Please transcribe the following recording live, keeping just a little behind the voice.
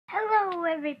Hello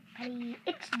everybody,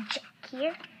 it's Jack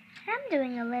here. I'm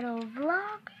doing a little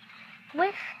vlog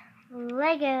with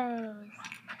Legos.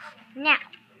 Now,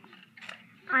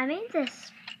 I made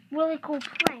this really cool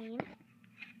plane.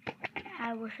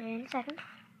 I will show you in a second.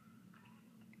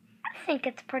 I think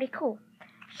it's pretty cool.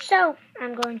 So,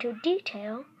 I'm going to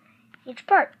detail each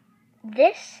part.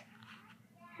 This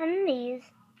and these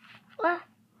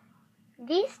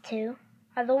two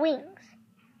are the wings.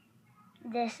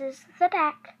 This is the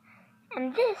back,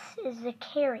 and this is the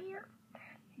carrier.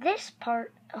 This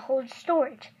part holds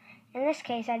storage. In this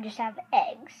case, I just have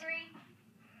eggs.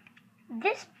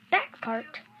 This back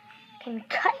part can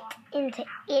cut into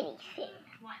anything.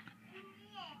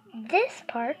 This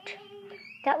part,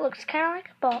 that looks kind of like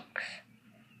a box,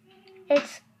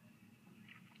 it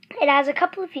has a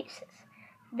couple of uses.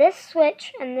 This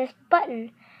switch and this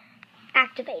button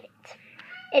activate it.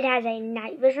 It has a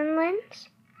night vision lens,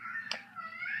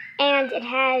 and it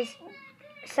has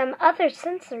some other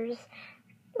sensors,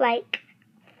 like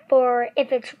for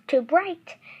if it's too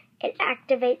bright, it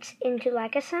activates into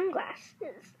like a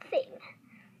sunglasses thing.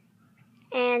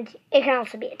 And it can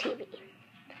also be a TV.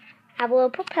 I have a little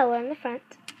propeller in the front.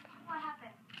 What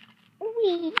happened?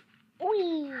 Wee,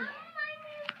 wee.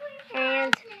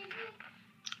 And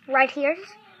right here's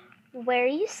where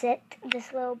you sit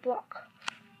this little block.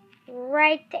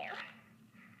 Right there.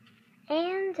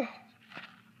 And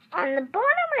on the bottom,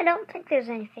 I don't think there's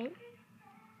anything.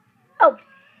 Oh,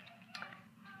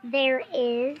 there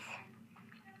is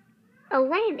a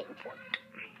landing port.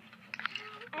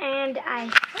 And I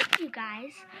hope you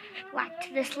guys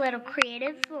liked this little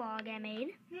creative vlog I made.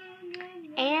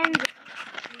 And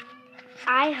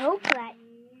I hope that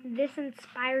this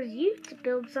inspires you to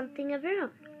build something of your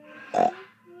own.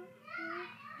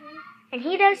 And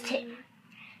he does too.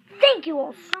 Thank you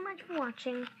all so much for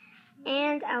watching.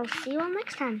 And I'll see you all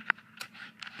next time.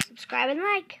 Subscribe and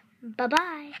like.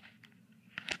 Bye-bye.